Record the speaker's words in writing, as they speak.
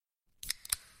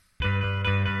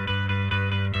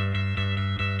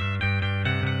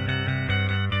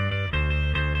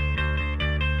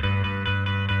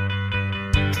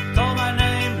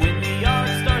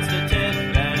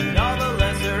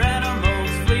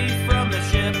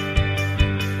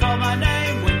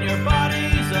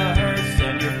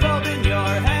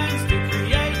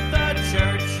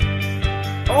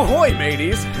Hi,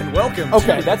 mateys, and welcome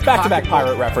Okay, to that's back-to-back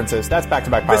pirate references.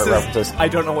 References. I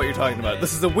don't know what you're talking about.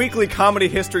 This is a weekly comedy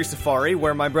history safari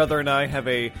where my brother and I have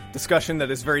a discussion that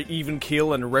is very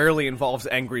even-keel and rarely involves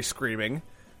angry screaming.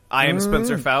 I am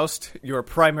Spencer Faust, your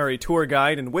primary tour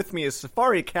guide, and with me is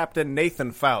Safari Captain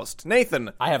Nathan Faust.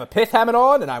 Nathan! I have a pith helmet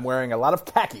on, and I'm wearing a lot of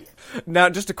khaki. Now,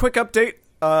 just a quick update.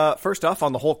 First off,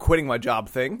 on the whole quitting my job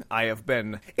thing,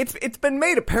 it's been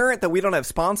made apparent that we don't have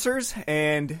sponsors,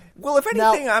 and, well, if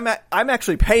anything, I'm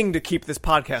actually paying to keep this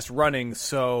podcast running,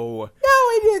 so...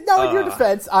 No, in your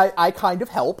defense, I kind of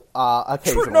help,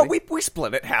 occasionally. True, no, we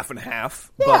split it half and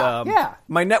half, Yeah.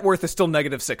 My net worth is still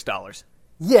negative $6.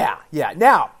 Yeah.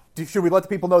 Now, should we let the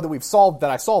people know that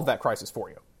I solved that crisis for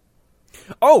you?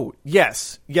 Oh,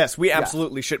 yes, we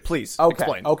absolutely should. Please,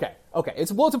 explain. Okay.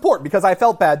 It's important because I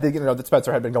felt bad that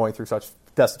Spencer had been going through such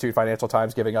destitute financial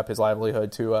times, giving up his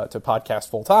livelihood to podcast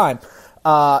full time,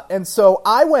 and so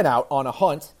I went out on a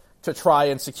hunt to try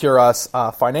and secure us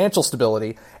financial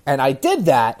stability, and I did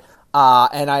that.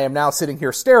 And I am now sitting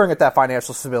here staring at that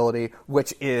financial stability,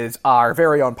 which is our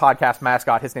very own podcast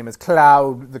mascot. His name is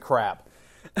Cloud the Crab.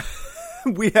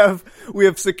 We have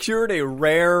secured a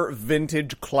rare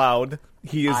vintage Cloud.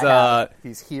 He is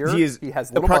he's here. He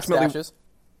has little approximately mustaches.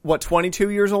 What,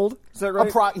 22 years old? Is that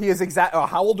right? He is exact.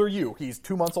 How old are you? He's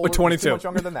 2 months older. 22. He's 2 months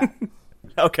younger than that.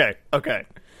 Okay.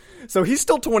 So he's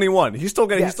still 21. He's still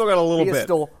got a little bit. He is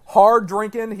still hard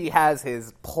drinking. He has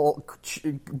his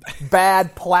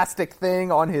bad plastic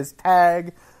thing on his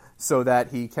tag so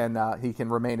that he can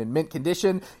remain in mint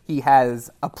condition. He has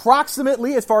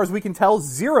approximately, as far as we can tell,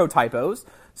 0 typos.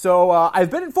 So I've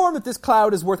been informed that this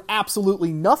Cloud is worth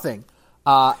absolutely nothing.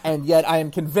 And yet I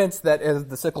am convinced that as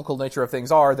the cyclical nature of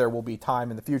things are, there will be time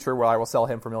in the future where I will sell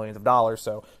him for millions of dollars.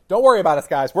 So don't worry about us,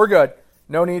 guys. We're good.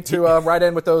 No need to write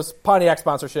in with those Pontiac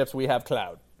sponsorships. We have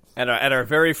Cloud. At our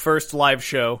very first live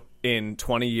show in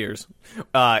 20 years,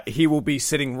 he will be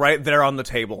sitting right there on the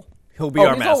table. He'll be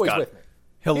our mascot. Always with me.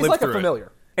 He's live like through a familiar.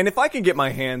 It. And if I can get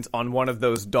my hands on one of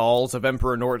those dolls of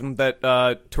Emperor Norton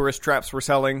that tourist traps were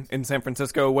selling in San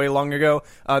Francisco way long ago,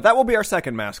 that will be our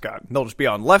second mascot. They'll just be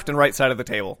on left and right side of the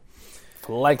table.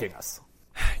 Flanking us.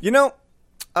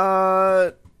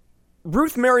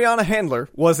 Ruth Mariana Handler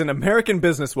was an American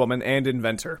businesswoman and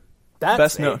inventor. The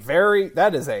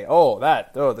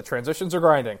transitions are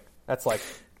grinding. That's like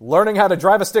learning how to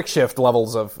drive a stick shift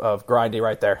levels of grindy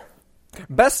right there.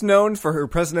 Best known for her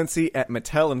presidency at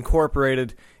Mattel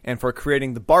Incorporated and for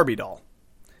creating the Barbie doll.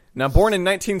 Now, born in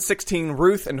 1916,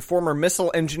 Ruth and former missile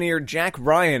engineer Jack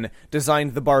Ryan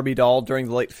designed the Barbie doll during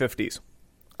the late 50s.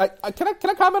 Can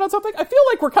I comment on something? I feel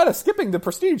like we're kind of skipping the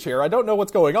prestige here. I don't know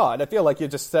what's going on. I feel like you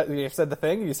said the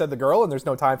thing, you said the girl, and there's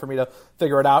no time for me to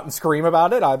figure it out and scream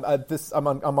about it.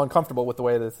 I'm uncomfortable with the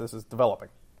way this is developing.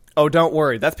 Oh, don't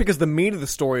worry. That's because the meat of the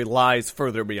story lies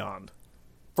further beyond.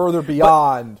 But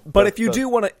if we do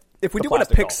want to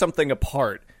pick something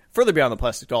apart, further beyond the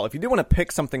plastic doll, if you do want to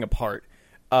pick something apart,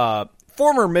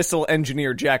 former missile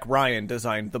engineer Jack Ryan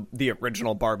designed the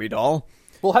original Barbie doll.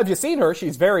 Well, have you seen her?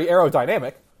 She's very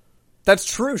aerodynamic. That's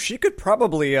true. She could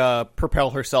probably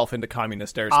propel herself into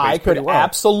communist airspace. I could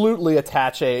absolutely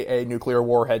attach a nuclear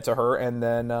warhead to her and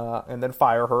then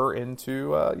fire her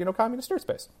into communist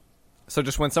airspace. So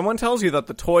just when someone tells you that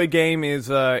the toy game is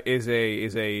a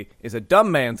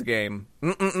dumb man's game,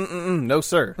 no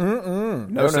sir,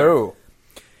 no sir.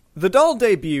 The doll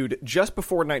debuted just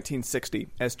before 1960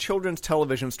 as children's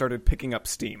television started picking up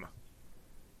steam.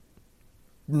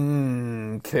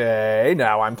 Okay,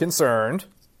 now I'm concerned.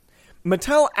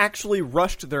 Mattel actually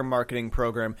rushed their marketing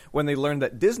program when they learned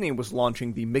that Disney was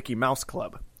launching the Mickey Mouse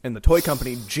Club, and the toy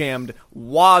company jammed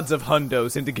wads of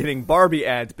hundos into getting Barbie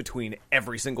ads between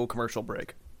every single commercial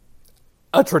break.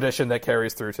 A tradition that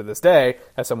carries through to this day.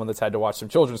 As someone that's had to watch some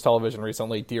children's television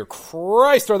recently, dear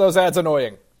Christ, are those ads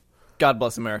annoying. God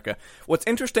bless America. What's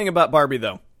interesting about Barbie,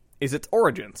 though, is its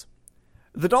origins.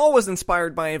 The doll was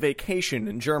inspired by a vacation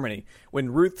in Germany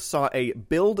when Ruth saw a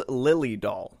Bild Lilly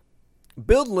doll.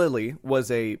 Bild Lilly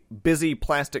was a busy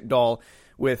plastic doll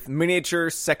with miniature,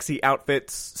 sexy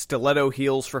outfits, stiletto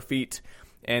heels for feet,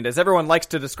 and as everyone likes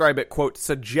to describe it, quote,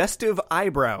 suggestive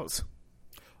eyebrows.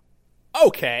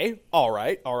 Okay, all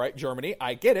right, Germany,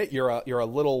 I get it. You're a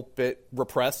little bit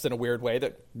repressed in a weird way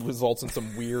that results in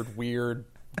some weird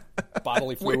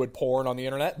bodily fluid porn on the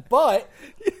internet. But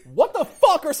what the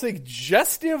fuck are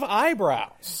suggestive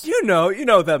eyebrows? You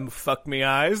know them fuck me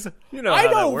eyes. You know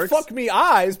how that works. Fuck me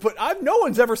eyes, but no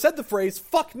one's ever said the phrase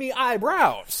fuck me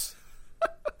eyebrows.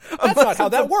 That's not how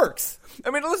that works. I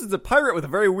mean, unless it's a pirate with a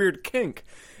very weird kink.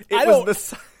 Yeah,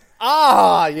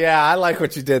 I like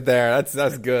what you did there.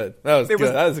 That's good. That was good.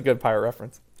 That was a good pirate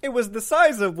reference. It was the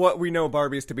size of what we know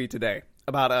Barbies to be today,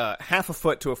 about half a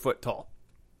foot to a foot tall.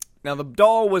 Now, the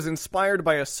doll was inspired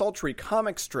by a sultry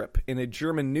comic strip in a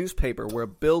German newspaper where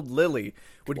Bild Lilly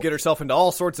would get herself into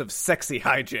all sorts of sexy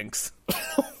hijinks.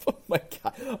 Oh my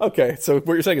god. Okay, so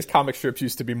what you're saying is comic strips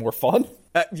used to be more fun?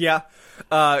 Yeah.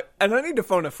 And I need to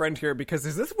phone a friend here because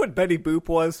is this what Betty Boop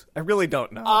was? I really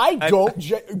don't know.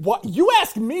 What you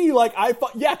asked me like I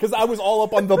thought. Yeah, because I was all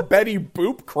up on the Betty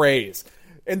Boop craze.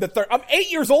 I'm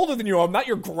 8 years older than you. I'm not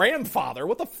your grandfather.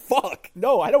 What the fuck?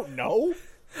 No, I don't know.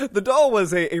 The doll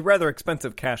was a rather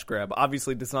expensive cash grab,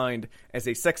 obviously designed as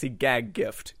a sexy gag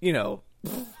gift. You know,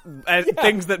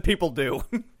 things that people do.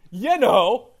 You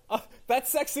know, that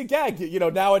sexy gag. You know,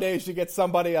 nowadays you get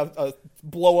somebody a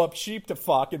blow-up sheep to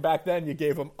fuck, and back then you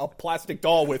gave them a plastic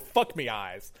doll with fuck me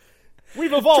eyes.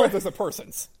 We've evolved as a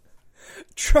persons.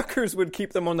 Truckers would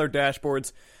keep them on their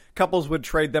dashboards. Couples would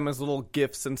trade them as little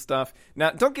gifts and stuff.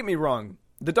 Now, don't get me wrong.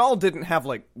 The doll didn't have,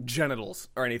 like, genitals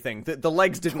or anything. The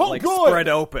legs didn't, spread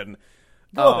open.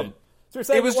 Good. So you're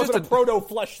saying it was just a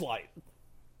proto-fleshlight.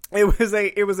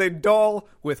 It was a doll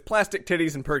with plastic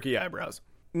titties and perky eyebrows.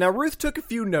 Now, Ruth took a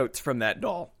few notes from that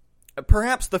doll.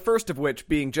 Perhaps the first of which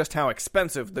being just how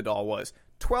expensive the doll was.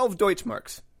 12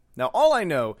 Deutschmarks. Now, all I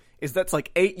know is that's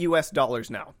like $8 US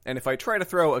now. And if I try to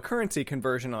throw a currency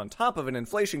conversion on top of an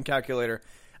inflation calculator,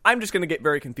 I'm just going to get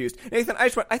very confused. Nathan,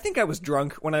 I think I was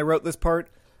drunk when I wrote this part.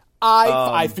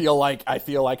 I feel like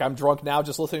I'm drunk now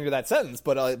just listening to that sentence,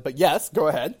 but yes, go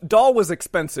ahead. Doll was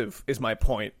expensive, is my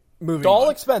point. Doll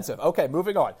expensive. Okay,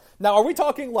 moving on. Now, are we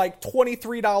talking like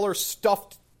 $23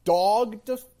 stuffed dog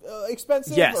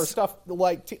expensive? Yes. Or stuff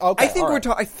like... Okay, I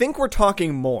think we're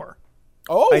talking more.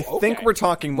 Oh, I think we're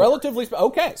talking more. Relatively...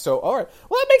 Okay, so, all right.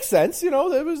 Well, that makes sense. You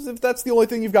know, if that's the only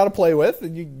thing you've got to play with,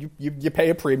 then you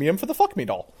pay a premium for the Fuck Me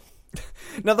doll.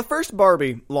 Now, the first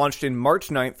Barbie launched in March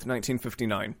 9th,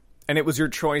 1959, and it was your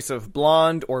choice of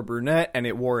blonde or brunette, and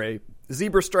it wore a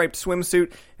zebra-striped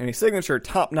swimsuit and a signature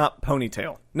top-knot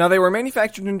ponytail. Now, they were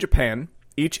manufactured in Japan,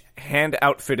 each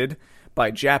hand-outfitted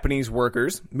by Japanese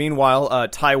workers. Meanwhile,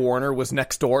 Ty Warner was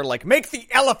next door, like, make the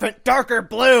elephant darker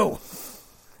blue!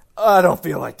 I don't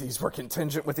feel like these were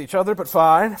contingent with each other, but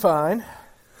fine.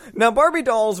 Now, Barbie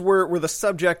dolls were the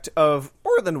subject of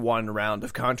more than one round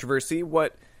of controversy.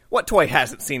 What toy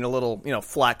hasn't seen a little,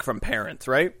 flack from parents,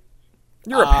 right?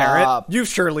 You're a parent. You've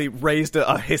surely raised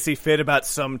a hissy fit about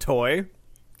some toy.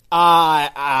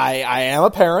 I am a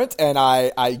parent, and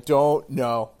I don't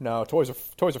know. No, toys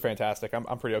are fantastic. I'm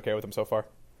pretty okay with them so far.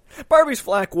 Barbie's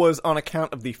flack was on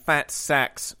account of the fat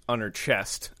sacs on her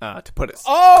chest, to put it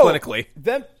clinically.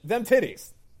 Them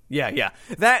titties. Yeah.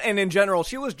 That, and in general,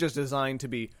 she was just designed to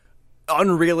be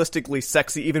unrealistically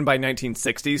sexy, even by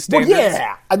 1960s standards. Well,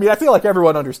 yeah. I mean, I feel like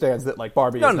everyone understands that, like,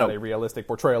 Barbie is not a realistic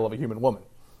portrayal of a human woman.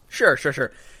 Sure.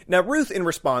 Now, Ruth, in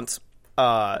response,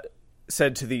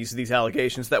 said to these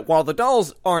allegations that while the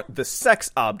dolls aren't the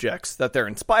sex objects that they're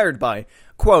inspired by,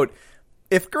 quote,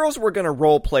 if girls were going to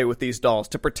role play with these dolls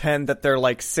to pretend that they're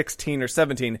like 16 or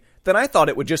 17, then I thought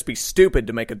it would just be stupid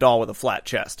to make a doll with a flat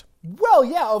chest. Well,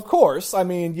 yeah, of course. I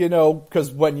mean,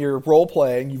 because when you're role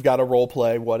playing, you've got to role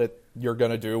play what you're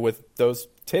going to do with those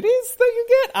titties that you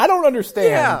get. I don't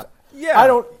understand. Yeah. I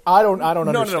don't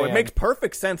understand. No. It makes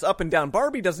perfect sense up and down.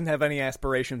 Barbie doesn't have any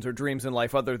aspirations or dreams in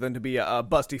life other than to be a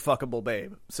busty fuckable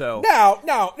babe. So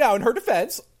now, in her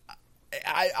defense,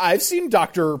 I've seen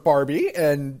Dr. Barbie,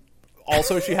 and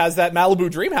also she has that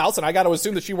Malibu dream house, and I got to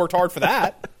assume that she worked hard for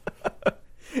that.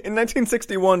 In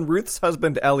 1961, Ruth's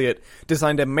husband, Elliot,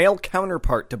 designed a male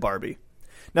counterpart to Barbie.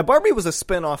 Now, Barbie was a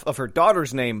spin-off of her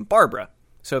daughter's name, Barbara,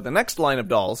 so the next line of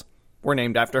dolls were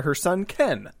named after her son,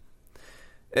 Ken.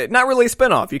 Not really a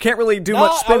spin-off. You can't really do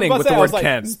much spinning with the word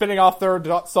Ken. Spinning off their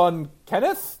son,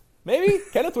 Kenneth? Maybe?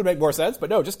 Kenneth would make more sense, but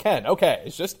no, just Ken. Okay,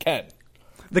 it's just Ken.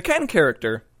 The Ken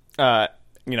character,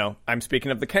 I'm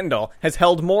speaking of the Ken doll, has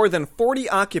held more than 40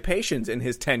 occupations in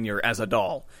his tenure as a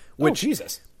doll. Which,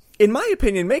 Jesus. In my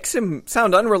opinion, makes him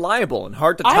sound unreliable and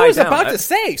hard to tie down. I was about to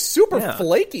say, super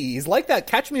flaky. He's like that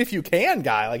Catch Me If You Can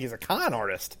guy, like he's a con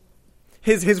artist.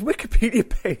 His Wikipedia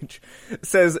page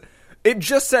says, it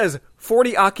just says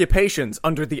 40 occupations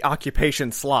under the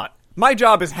occupation slot. My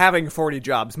job is having 40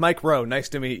 jobs. Mike Rowe, nice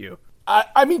to meet you.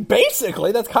 I mean,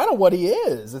 basically, that's kind of what he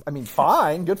is. I mean,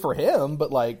 fine, good for him,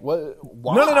 but like, what?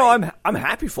 Why? No, I'm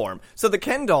happy for him. So the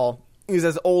Ken doll is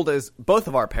as old as both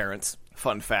of our parents.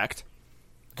 Fun fact.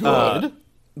 Good.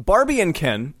 Barbie and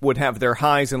Ken would have their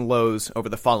highs and lows over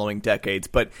the following decades,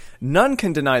 but none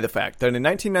can deny the fact that in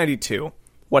 1992,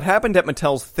 what happened at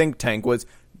Mattel's think tank was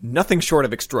nothing short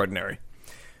of extraordinary.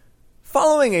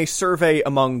 Following a survey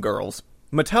among girls,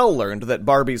 Mattel learned that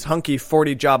Barbie's hunky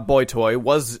 40-job boy toy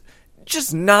was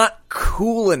just not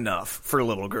cool enough for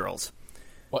little girls.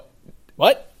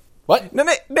 What? Now,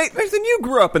 Nathan, you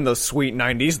grew up in the sweet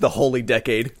 90s, the holy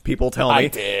decade, people tell me. I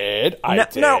did.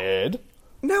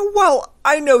 Now, while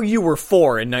I know you were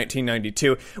 4 in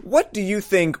 1992, what do you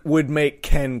think would make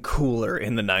Ken cooler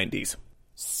in the 90s?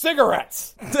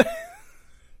 Cigarettes!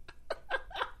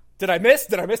 Did I miss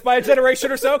by a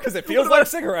generation or so? Because it feels like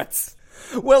cigarettes.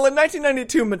 Well, in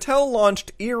 1992, Mattel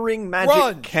launched Earring Magic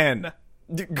Grunge. Ken.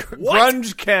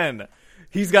 Grunge Ken.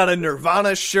 He's got a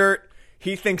Nirvana shirt.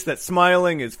 He thinks that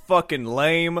smiling is fucking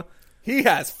lame. He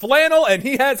has flannel and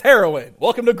he has heroin.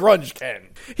 Welcome to Grunge Ken.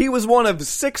 He was one of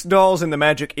 6 dolls in the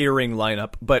Magic Earring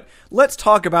lineup, but let's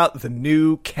talk about the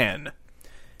new Ken.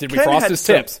 Did we frost his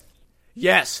tips?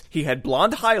 Yes, he had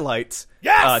blonde highlights.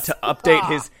 Yes! To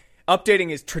update updating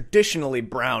his traditionally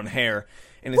brown hair,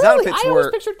 and his Really? outfits I were.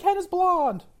 always pictured Ken as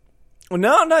blonde. Well,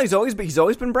 no, he's always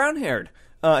been brown haired.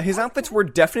 His outfits were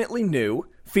definitely new,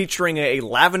 featuring a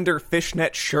lavender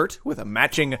fishnet shirt with a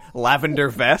matching lavender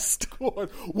vest.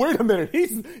 Wait a minute,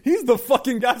 he's the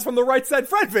fucking guy from the Right Said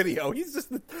Fred video. He's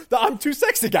just the I'm too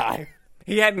sexy guy.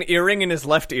 He had an earring in his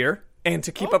left ear, and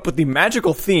to keep up with the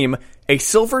magical theme, a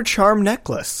silver charm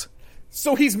necklace.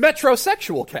 So he's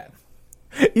metrosexual, Ken.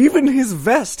 Even his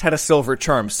vest had a silver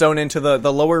charm sewn into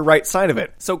the lower right side of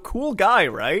it. So cool guy,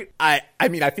 right? I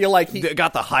mean, I feel like he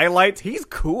got the highlights. He's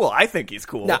cool. I think he's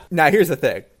cool. Now here's the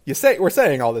thing. We're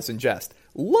saying all this in jest.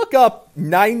 Look up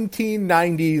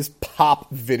 1990s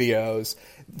pop videos.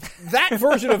 That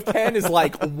version of Ken is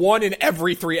like 1 in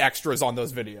every 3 extras on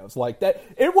those videos. Like that,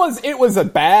 it was a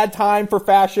bad time for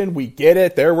fashion. We get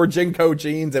it. There were Jinko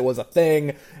jeans. It was a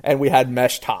thing, and we had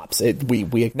mesh tops.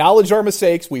 We acknowledged our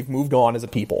mistakes. We've moved on as a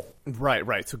people.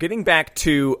 Right. So getting back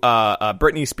to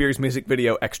Britney Spears music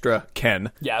video extra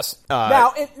Ken. Yes.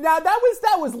 Now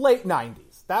that was late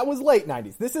 90s. That was late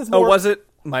 90s. This is more. Oh, was it?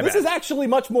 This is actually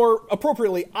much more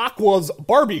appropriately Aqua's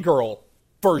Barbie girl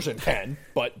version Ken,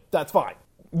 but that's fine.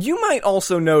 You might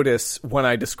also notice, when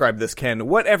I describe this Ken,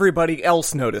 what everybody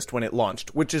else noticed when it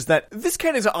launched, which is that this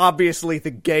Ken is obviously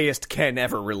the gayest Ken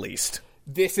ever released.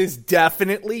 This is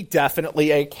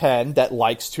definitely a Ken that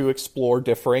likes to explore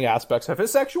differing aspects of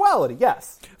his sexuality,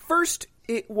 yes. First,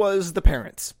 it was the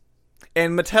parents.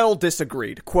 And Mattel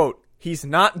disagreed. Quote, he's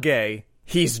not gay,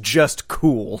 he's just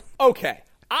cool. Okay.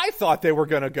 I thought they were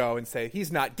going to go and say, he's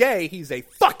not gay, he's a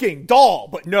fucking doll.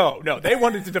 But no, they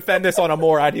wanted to defend this on a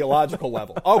more ideological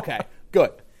level. Okay,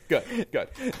 good.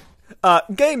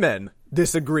 Gay men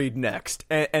disagreed next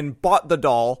and bought the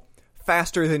doll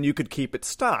faster than you could keep it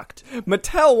stocked.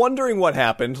 Mattel, wondering what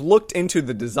happened, looked into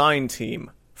the design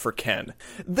team for Ken.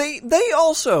 They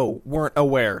also weren't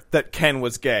aware that Ken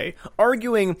was gay,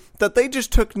 arguing that they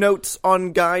just took notes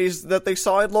on guys that they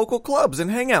saw at local clubs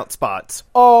and hangout spots.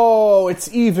 Oh,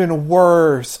 it's even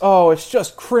worse. Oh, it's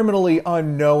just criminally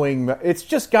unknowing. It's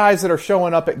just guys that are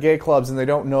showing up at gay clubs and they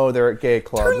don't know they're at gay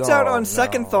clubs. Turns out on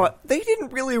second thought, they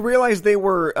didn't really realize they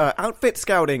were outfit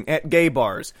scouting at gay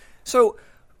bars. So,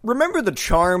 remember the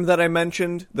charm that I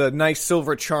mentioned? The nice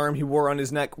silver charm he wore on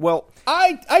his neck? Well,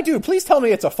 I do. Please tell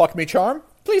me it's a fuck me charm.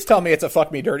 Please tell me it's a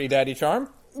fuck me dirty daddy charm.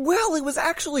 Well, it was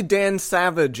actually Dan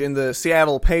Savage in the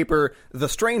Seattle paper, The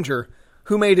Stranger,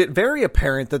 who made it very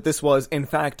apparent that this was, in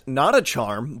fact, not a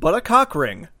charm, but a cock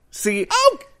ring. See...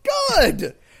 Oh,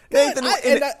 good! Nathan,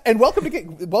 and welcome to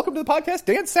the podcast,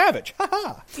 Dan Savage.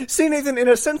 See, Nathan, in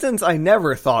a sentence I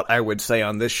never thought I would say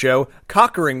on this show,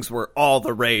 cock rings were all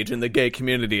the rage in the gay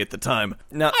community at the time.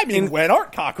 Now, when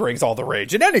aren't cock rings all the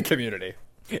rage in any community?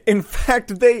 In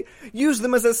fact, they use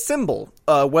them as a symbol,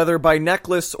 whether by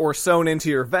necklace or sewn into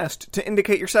your vest, to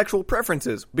indicate your sexual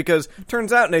preferences. Because,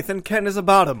 turns out, Nathan, Ken is a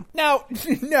bottom. Now,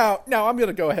 I'm going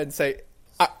to go ahead and say...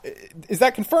 is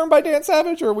that confirmed by Dan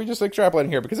Savage, or are we just extrapolating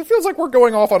here? Because it feels like we're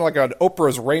going off on like an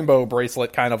Oprah's rainbow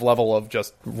bracelet kind of level of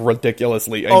just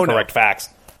ridiculously incorrect facts.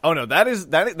 Oh no, that is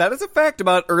a fact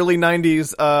about early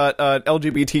 90s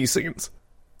LGBT scenes.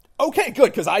 Okay, good,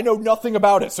 because I know nothing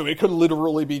about it, so it could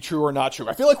literally be true or not true.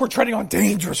 I feel like we're treading on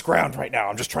dangerous ground right now.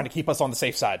 I'm just trying to keep us on the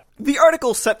safe side. The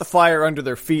article set the fire under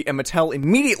their feet, and Mattel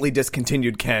immediately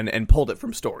discontinued Ken and pulled it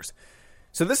from stores.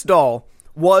 So this doll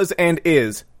was and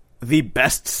is the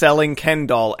best-selling Ken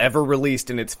doll ever released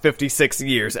in its 56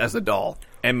 years as a doll.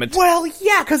 And well,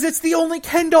 yeah, because it's the only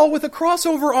Ken doll with a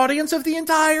crossover audience of the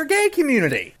entire gay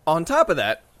community. On top of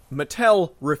that,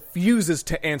 Mattel refuses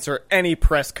to answer any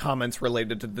press comments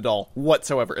related to the doll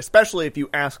whatsoever, especially if you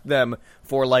ask them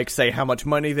for, like, say, how much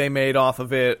money they made off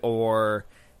of it, or...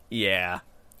 Yeah.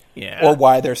 Or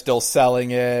why they're still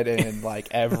selling it in, like,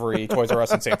 every Toys R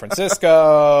Us in San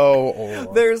Francisco,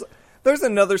 or... There's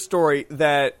another story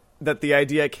that the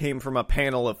idea came from a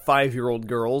panel of 5-year-old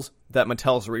girls that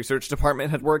Mattel's research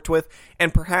department had worked with,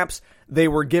 and perhaps they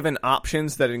were given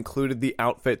options that included the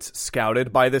outfits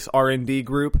scouted by this R&D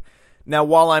group. Now,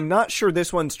 while I'm not sure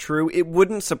this one's true, it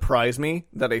wouldn't surprise me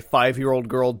that a 5-year-old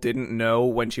girl didn't know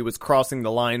when she was crossing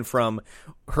the line from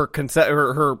her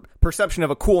perception of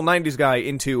a cool 90s guy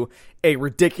into a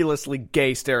ridiculously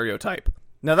gay stereotype.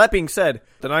 Now, that being said,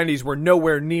 the 90s were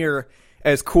nowhere near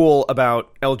as cool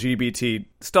about LGBT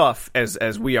stuff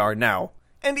as we are now.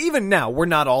 And even now, we're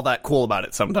not all that cool about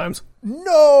it sometimes.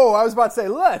 No, I was about to say,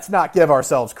 let's not give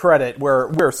ourselves credit.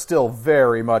 We're still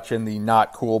very much in the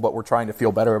not cool, but we're trying to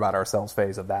feel better about ourselves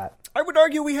phase of that. I would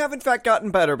argue we have in fact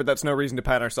gotten better, but that's no reason to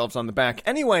pat ourselves on the back.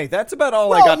 Anyway, that's about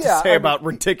all I got to say about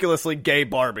ridiculously gay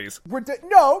Barbies.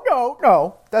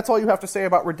 No. That's all you have to say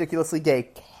about ridiculously gay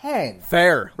Ken.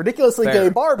 Fair. Ridiculously gay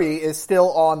Barbie is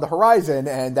still on the horizon,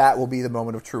 and that will be the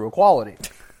moment of true equality.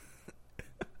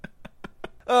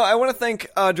 I want to thank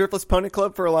Driftless Pony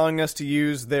Club for allowing us to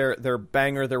use their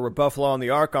banger, There Were Buffalo on the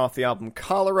Ark, off the album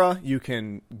Cholera. You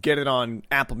can get it on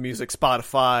Apple Music,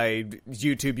 Spotify,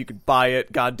 YouTube. You could buy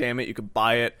it. God damn it, you could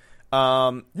buy it.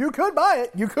 You could buy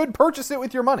it. You could purchase it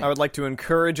with your money. I would like to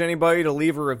encourage anybody to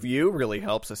leave a review. Really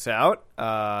helps us out.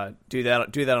 Do that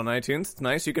on iTunes. It's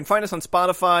nice. You can find us on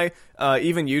Spotify,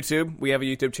 even YouTube. We have a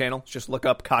YouTube channel. Just look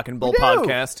up Cock and Bull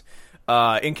Podcast.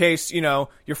 In case, your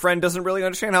friend doesn't really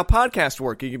understand how podcasts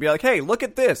work, you can be like, hey, look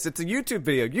at this. It's a YouTube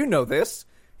video. You know this.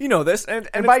 And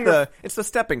it's the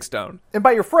stepping stone. And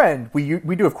by your friend, we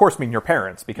do, of course, mean your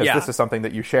parents, because this is something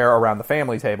that you share around the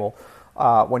family table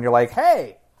when you're like,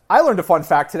 hey, I learned a fun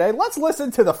fact today. Let's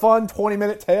listen to the fun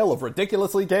 20-minute tale of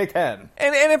ridiculously gay Ken.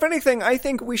 And if anything, I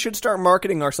think we should start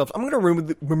marketing ourselves. I'm going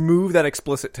to remove that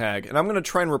explicit tag, and I'm going to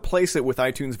try and replace it with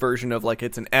iTunes' version of,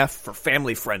 it's an F for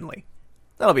family-friendly.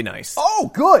 That'll be nice. Oh,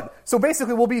 good. So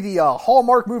basically, we'll be the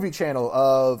Hallmark movie channel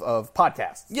of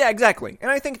podcasts. Yeah, exactly.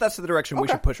 And I think that's the direction we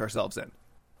should push ourselves in.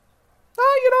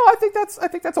 I think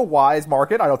that's a wise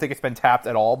market. I don't think it's been tapped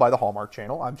at all by the Hallmark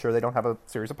Channel. I'm sure they don't have a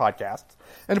series of podcasts.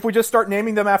 And if we just start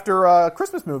naming them after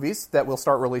Christmas movies that we'll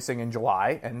start releasing in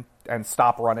July and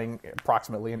stop running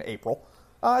approximately in April,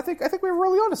 I think we're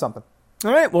really onto something.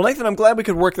 All right. Well, Nathan, I'm glad we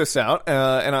could work this out,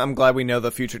 and I'm glad we know the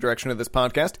future direction of this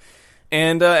podcast.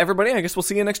 And everybody, I guess we'll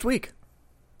see you next week.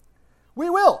 We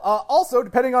will. Also,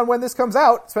 depending on when this comes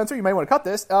out, Spencer, you may want to cut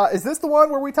this. Is this the one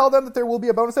where we tell them that there will be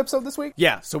a bonus episode this week?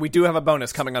 Yeah, so we do have a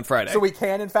bonus coming on Friday. So we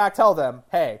can, in fact, tell them,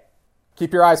 hey,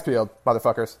 keep your eyes peeled,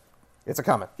 motherfuckers. It's a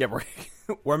coming. Yeah,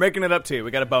 we're making it up to you.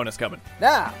 We got a bonus coming.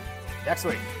 Now, next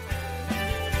week.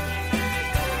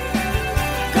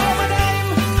 Call my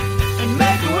name and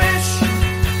make a wish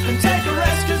and take a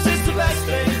rest, 'cause it's the best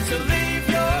thing to leave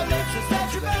your lips. Is that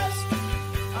your best?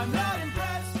 I'm not